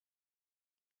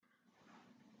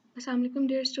Assalamu alaikum,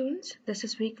 dear students. This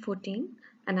is week 14,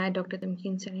 and I, Dr.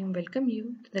 Tamkeen Saleem, welcome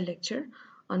you to the lecture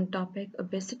on topic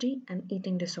obesity and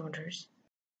eating disorders.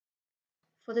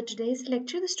 For the today's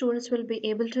lecture, the students will be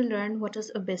able to learn what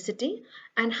is obesity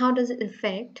and how does it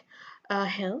affect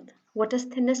health. What is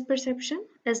thinness perception?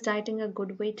 Is dieting a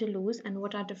good way to lose? And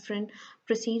what are different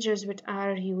procedures which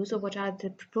are used, or what are the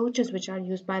approaches which are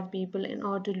used by the people in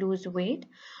order to lose weight?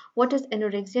 What is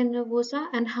anorexia nervosa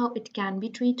and how it can be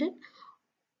treated?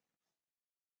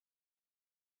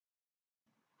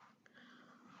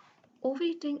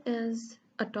 Overeating is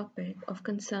a topic of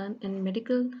concern in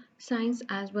medical science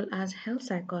as well as health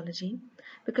psychology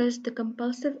because the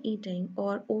compulsive eating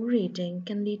or overeating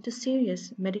can lead to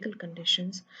serious medical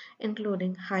conditions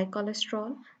including high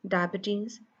cholesterol,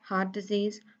 diabetes, heart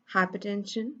disease,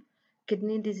 hypertension,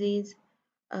 kidney disease,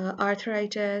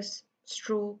 arthritis,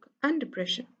 stroke, and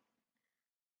depression.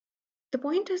 The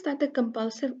point is that the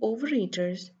compulsive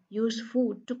overeaters use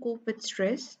food to cope with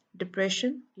stress,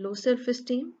 depression, low self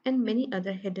esteem, and many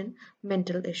other hidden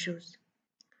mental issues.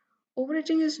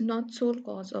 Overeating is not sole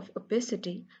cause of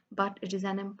obesity, but it is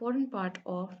an important part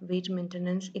of weight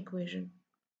maintenance equation.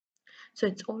 So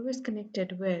it's always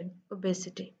connected with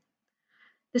obesity.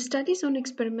 The studies on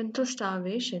experimental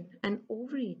starvation and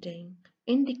overeating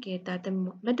indicate that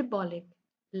the metabolic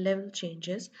level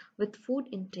changes with food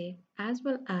intake as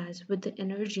well as with the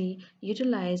energy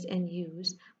utilized and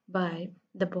used by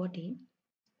the body.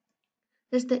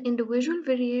 Thus, the individual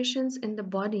variations in the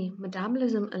body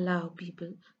metabolism allow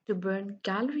people to burn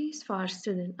calories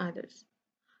faster than others.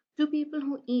 Two people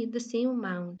who eat the same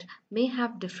amount may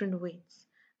have different weights,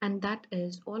 and that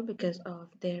is all because of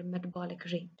their metabolic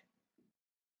rate.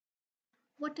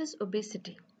 What is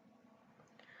obesity?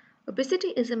 Obesity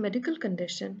is a medical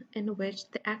condition in which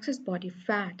the excess body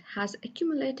fat has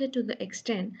accumulated to the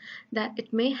extent that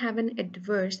it may have an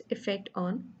adverse effect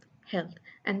on health,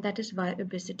 and that is why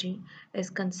obesity is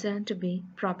considered to be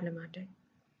problematic.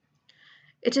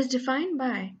 It is defined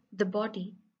by the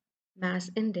body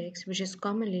mass index, which is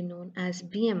commonly known as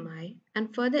BMI,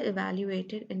 and further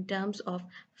evaluated in terms of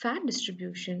fat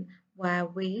distribution via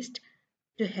waist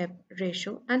to hip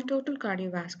ratio and total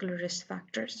cardiovascular risk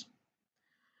factors.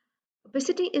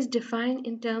 Obesity is defined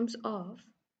in terms of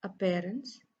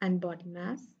appearance and body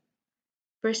mass,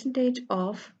 percentage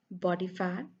of body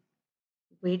fat,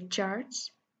 weight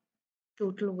charts,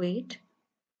 total weight.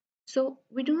 So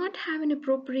we do not have an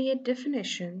appropriate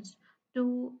definitions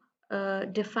to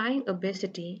define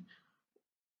obesity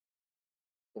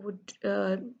would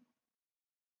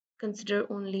consider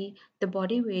only the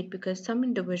body weight because some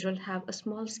individuals have a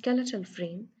small skeletal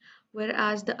frame,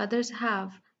 whereas the others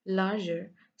have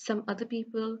larger. Some other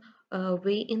people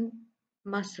weigh in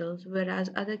muscles, whereas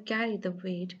others carry the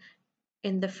weight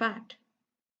in the fat.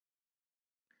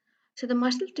 So the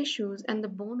muscle tissues and the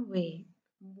bone weigh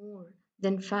more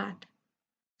than fat.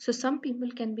 So some people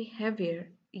can be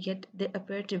heavier, yet they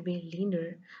appear to be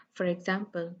leaner. For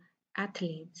example,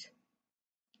 athletes.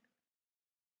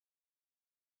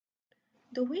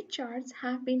 The weight charts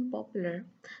have been popular,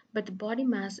 but the body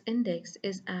mass index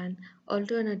is an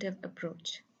alternative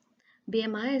approach.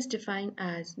 BMI is defined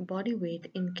as body weight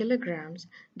in kilograms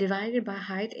divided by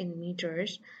height in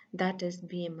meters, that is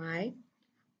BMI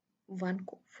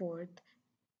 1/4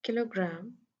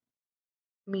 kilogram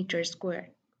meter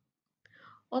square.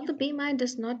 Although BMI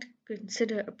does not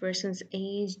consider a person's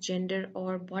age, gender,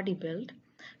 or body build,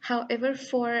 however,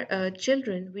 for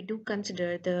children, we do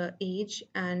consider the age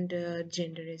and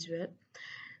gender as well.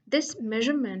 This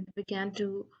measurement began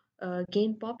to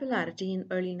gain popularity in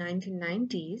early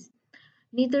 1990s.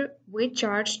 Neither weight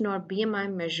charts nor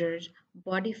BMI measures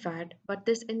body fat, but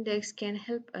this index can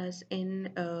help us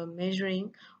in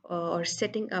measuring or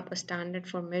setting up a standard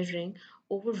for measuring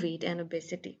overweight and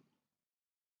obesity.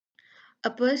 A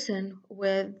person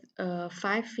with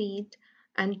 5 feet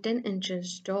and 10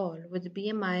 inches tall with a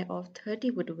BMI of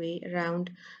 30 would weigh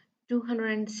around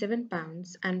 207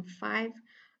 pounds, and 5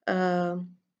 uh,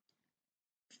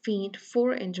 feet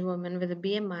 4-inch woman with a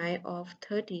BMI of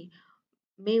 30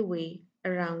 may weigh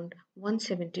around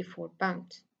 174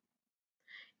 pounds.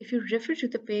 If you refer to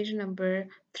the page number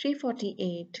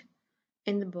 348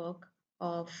 in the book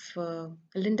of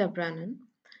Linda Brannan,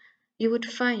 you would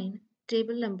find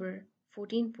table number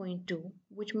 14.2,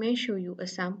 which may show you a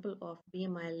sample of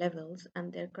BMI levels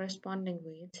and their corresponding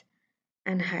weights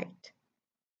and height.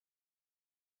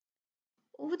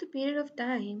 Over the period of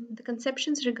time, the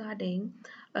conceptions regarding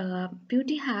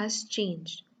beauty has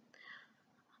changed.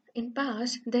 In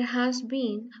past, there has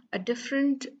been a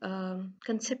different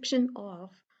conception of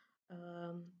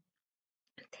um,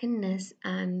 thinness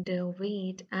and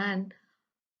weight and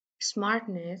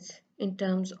smartness in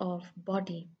terms of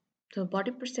body. So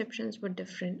body perceptions were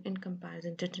different in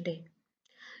comparison to today.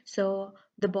 So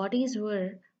the bodies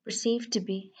were perceived to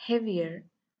be heavier,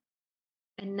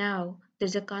 and now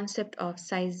there's a concept of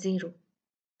size zero.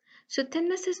 So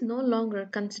thinness is no longer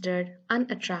considered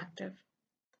unattractive.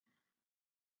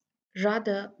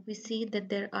 Rather, we see that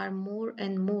there are more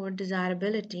and more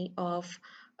desirability of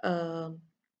uh,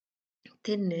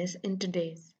 thinness in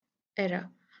today's era.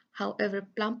 However,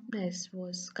 plumpness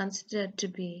was considered to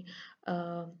be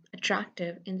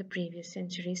attractive in the previous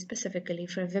century, specifically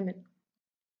for women.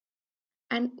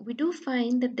 And we do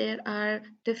find that there are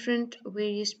different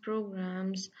various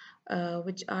programs,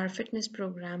 which are fitness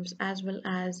programs, as well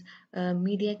as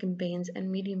media campaigns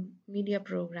and media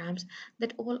programs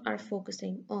that all are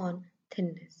focusing on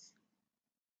thinness.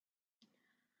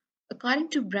 According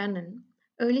to Brennan,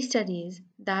 early studies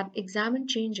that examined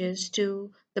changes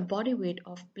to the body weight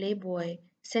of Playboy,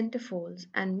 centerfolds,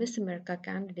 and Miss America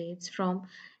candidates from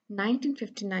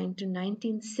 1959 to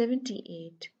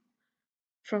 1978,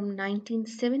 from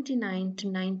 1979 to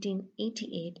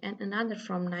 1988, and another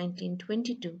from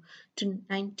 1922 to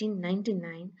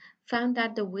 1999 found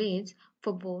that the weights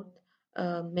for both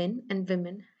men and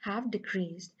women have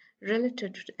decreased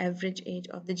relative to the average age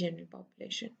of the general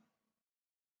population.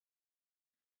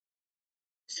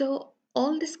 So,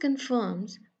 all this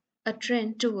confirms a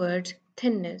trend towards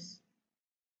thinness.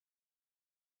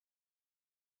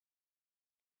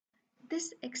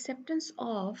 This acceptance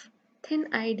of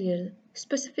thin ideal,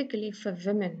 specifically for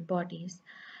women bodies,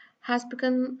 has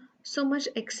become so much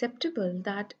acceptable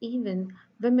that even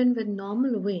women with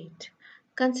normal weight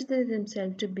consider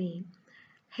themselves to be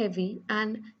heavy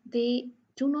and they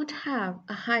do not have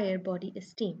a higher body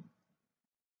esteem.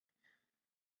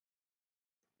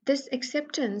 This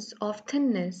acceptance of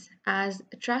thinness as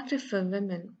attractive for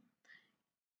women,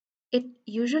 it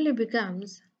usually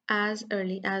becomes as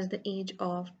early as the age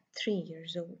of 3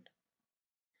 years old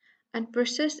and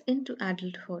persists into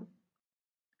adulthood.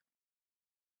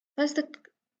 Thus, the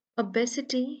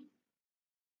obesity,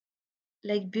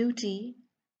 like beauty,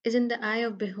 is in the eye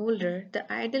of beholder,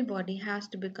 the ideal body has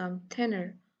to become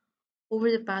thinner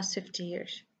over the past 50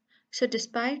 years. So,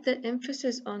 despite the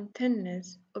emphasis on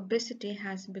thinness, obesity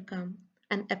has become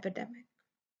an epidemic.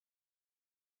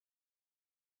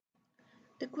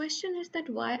 The question is that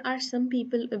why are some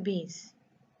people obese?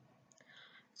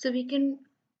 So we can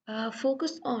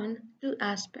focus on two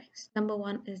aspects. Number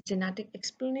one is genetic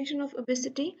explanation of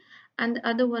obesity, and the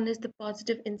other one is the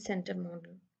positive incentive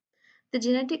model. The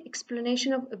genetic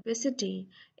explanation of obesity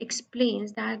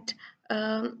explains that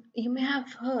you may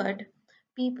have heard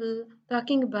people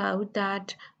talking about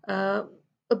that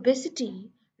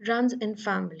obesity runs in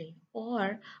family,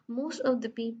 or most of the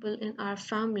people in our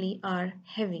family are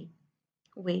heavy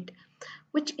weight,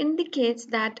 which indicates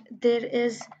that there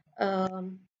is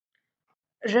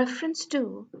reference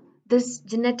to this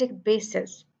genetic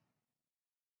basis.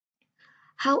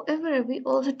 However, we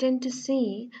also tend to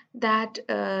see that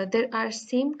there are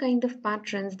same kind of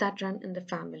patterns that run in the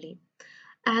family,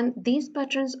 and these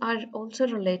patterns are also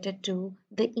related to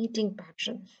the eating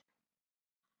patterns.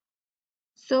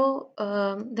 So,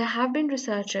 there have been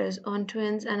researchers on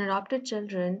twins and adopted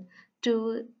children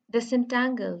to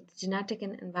disentangle genetic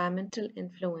and environmental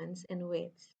influence in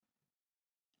weights,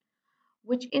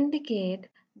 which indicate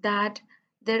that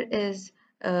there is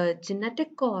a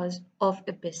genetic cause of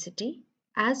obesity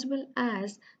as well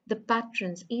as the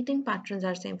patterns, eating patterns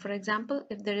are same. For example,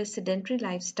 if there is sedentary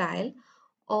lifestyle,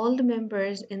 all the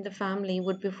members in the family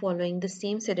would be following the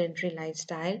same sedentary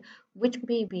lifestyle, which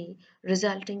may be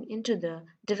resulting into the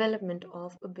development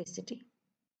of obesity.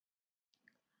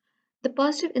 The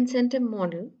positive incentive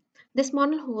model. This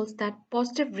model holds that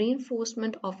positive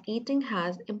reinforcement of eating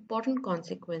has important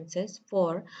consequences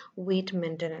for weight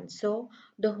maintenance. So,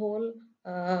 the whole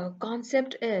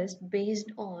concept is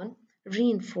based on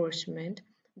reinforcement,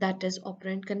 that is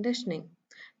operant conditioning.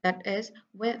 That is,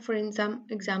 where, for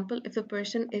example, if a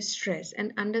person is stressed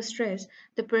and under stress,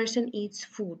 the person eats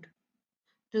food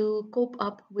to cope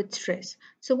up with stress.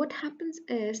 So what happens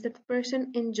is that the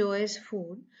person enjoys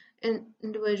food, an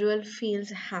individual feels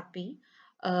happy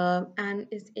and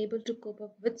is able to cope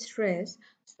up with stress.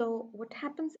 So what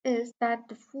happens is that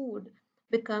the food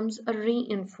becomes a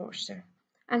reinforcer.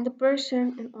 And the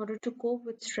person, in order to cope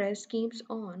with stress, keeps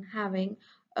on having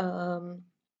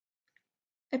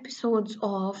episodes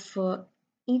of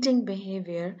eating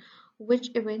behavior,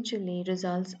 which eventually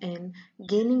results in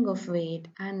gaining of weight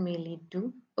and may lead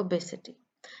to obesity.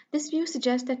 This view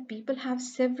suggests that people have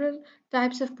several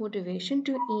types of motivation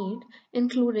to eat,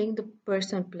 including the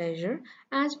personal pleasure,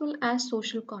 as well as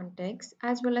social context,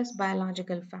 as well as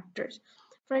biological factors.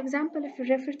 For example, if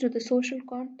you refer to the social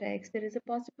context, there is a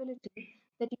possibility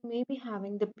that you may be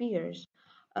having the peers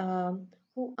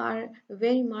who are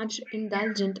very much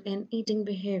indulgent in eating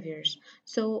behaviors.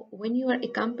 So, when you are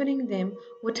accompanying them,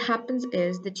 what happens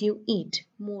is that you eat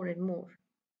more and more.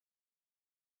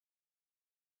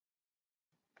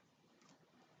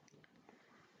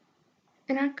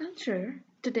 In our culture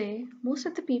today, most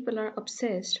of the people are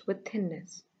obsessed with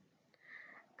thinness,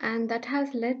 and that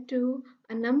has led to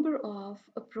a number of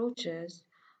approaches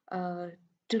uh,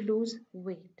 to lose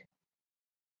weight.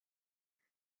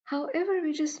 However,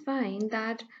 we just find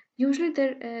that usually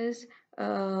there is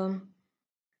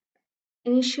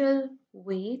initial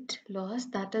weight loss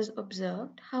that is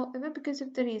observed. However, because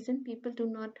of the reason people do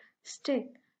not stick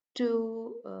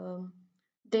to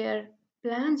their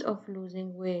plans of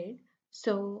losing weight,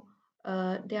 so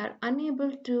they are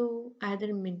unable to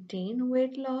either maintain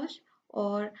weight loss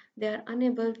or they are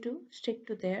unable to stick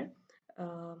to their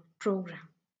program.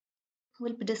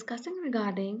 We'll be discussing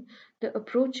regarding the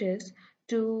approaches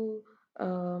to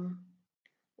um,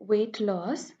 weight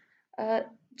loss. Uh,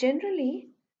 Generally,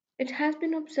 it has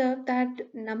been observed that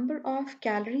number of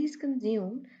calories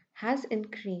consumed has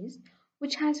increased,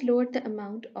 which has lowered the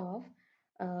amount of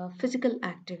physical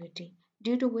activity,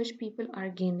 due to which people are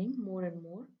gaining more and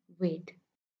more weight.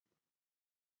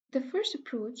 The first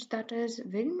approach that is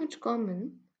very much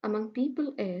common among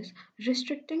people is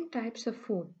restricting types of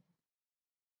food,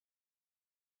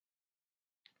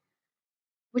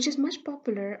 which is much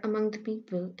popular among the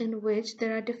people, in which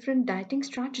there are different dieting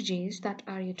strategies that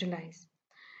are utilized,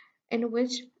 in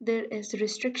which there is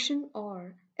restriction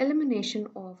or elimination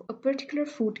of a particular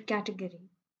food category.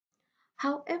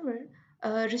 However,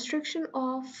 restriction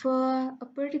of a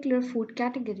particular food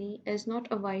category is not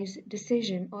a wise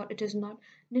decision, or it is not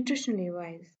nutritionally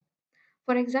wise.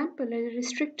 For example,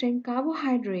 restricting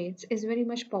carbohydrates is very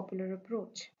much popular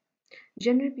approach.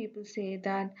 Generally, people say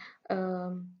that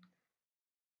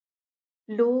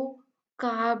low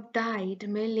carb diet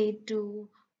may lead to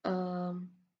um,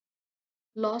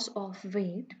 loss of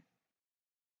weight.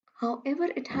 However,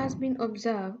 it has been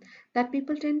observed that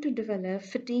people tend to develop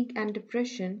fatigue and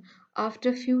depression after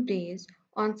a few days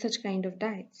on such kind of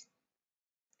diets.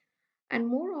 And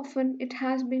more often, it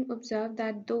has been observed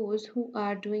that those who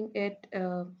are doing it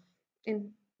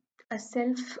in a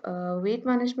self weight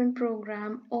management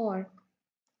program, or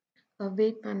a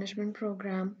weight management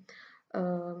program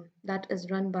that is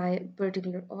run by a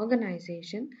particular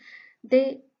organization,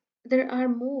 they there are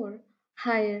more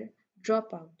higher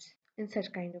dropouts in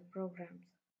such kind of programs.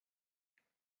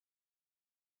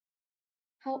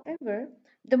 However,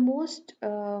 the most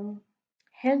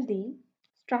healthy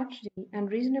strategy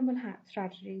and reasonable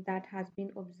strategy that has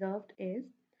been observed is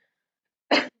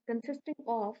consisting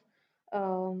of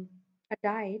a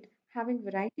diet having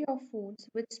variety of foods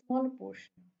with smaller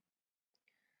portion.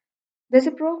 There's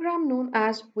a program known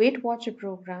as Weight Watcher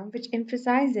program, which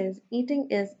emphasizes eating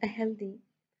is a healthy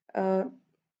uh,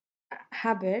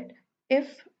 habit if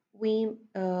we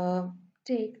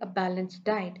take a balanced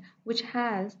diet which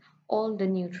has all the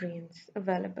nutrients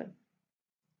available.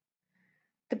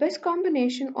 The best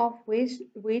combination of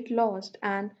weight loss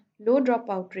and low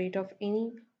dropout rate of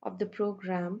any of the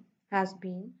program has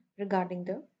been regarding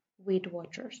the Weight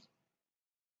Watchers.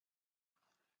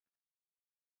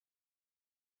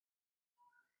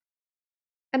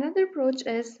 Another approach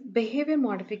is behavior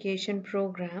modification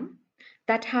program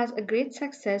that has a great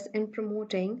success in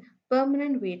promoting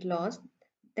permanent weight loss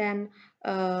than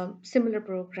similar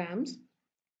programs.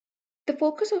 The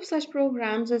focus of such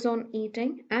programs is on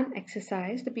eating and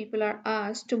exercise. The people are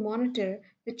asked to monitor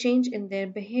the change in their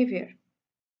behavior.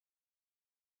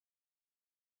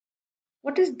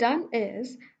 What is done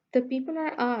is the people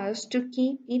are asked to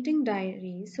keep eating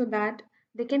diaries so that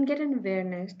they can get an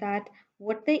awareness that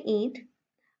what they eat,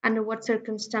 under what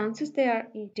circumstances they are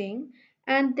eating,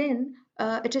 and then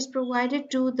it is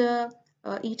provided to the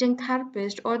eating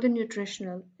therapist or the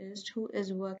nutritionist who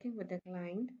is working with the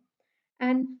client,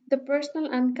 and the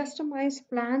personal and customized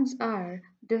plans are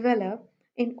developed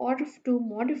in order to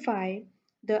modify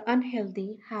the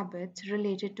unhealthy habits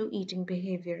related to eating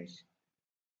behaviors.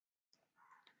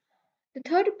 The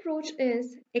third approach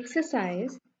is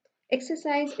exercise.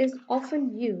 Exercise is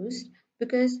often used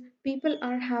because people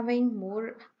are having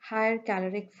more higher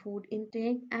caloric food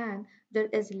intake, and there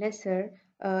is lesser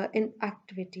in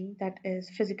activity, that is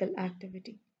physical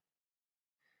activity.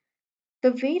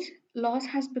 The weight loss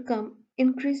has become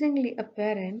increasingly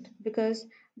apparent because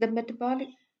the metabolic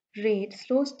rate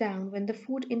slows down when the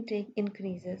food intake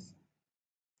increases.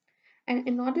 And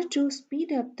in order to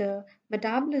speed up the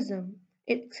metabolism,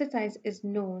 exercise is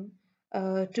known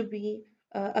to be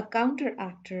a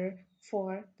counteractor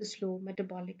for the slow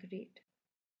metabolic rate.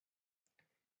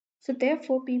 So,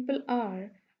 therefore, people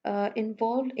are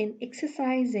involved in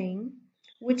exercising,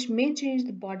 which may change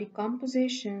the body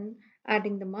composition,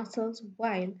 adding the muscles,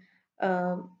 while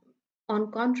uh,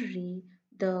 on contrary,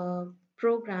 the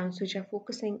programs which are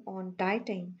focusing on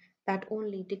dieting that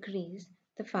only decrease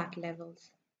the fat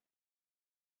levels.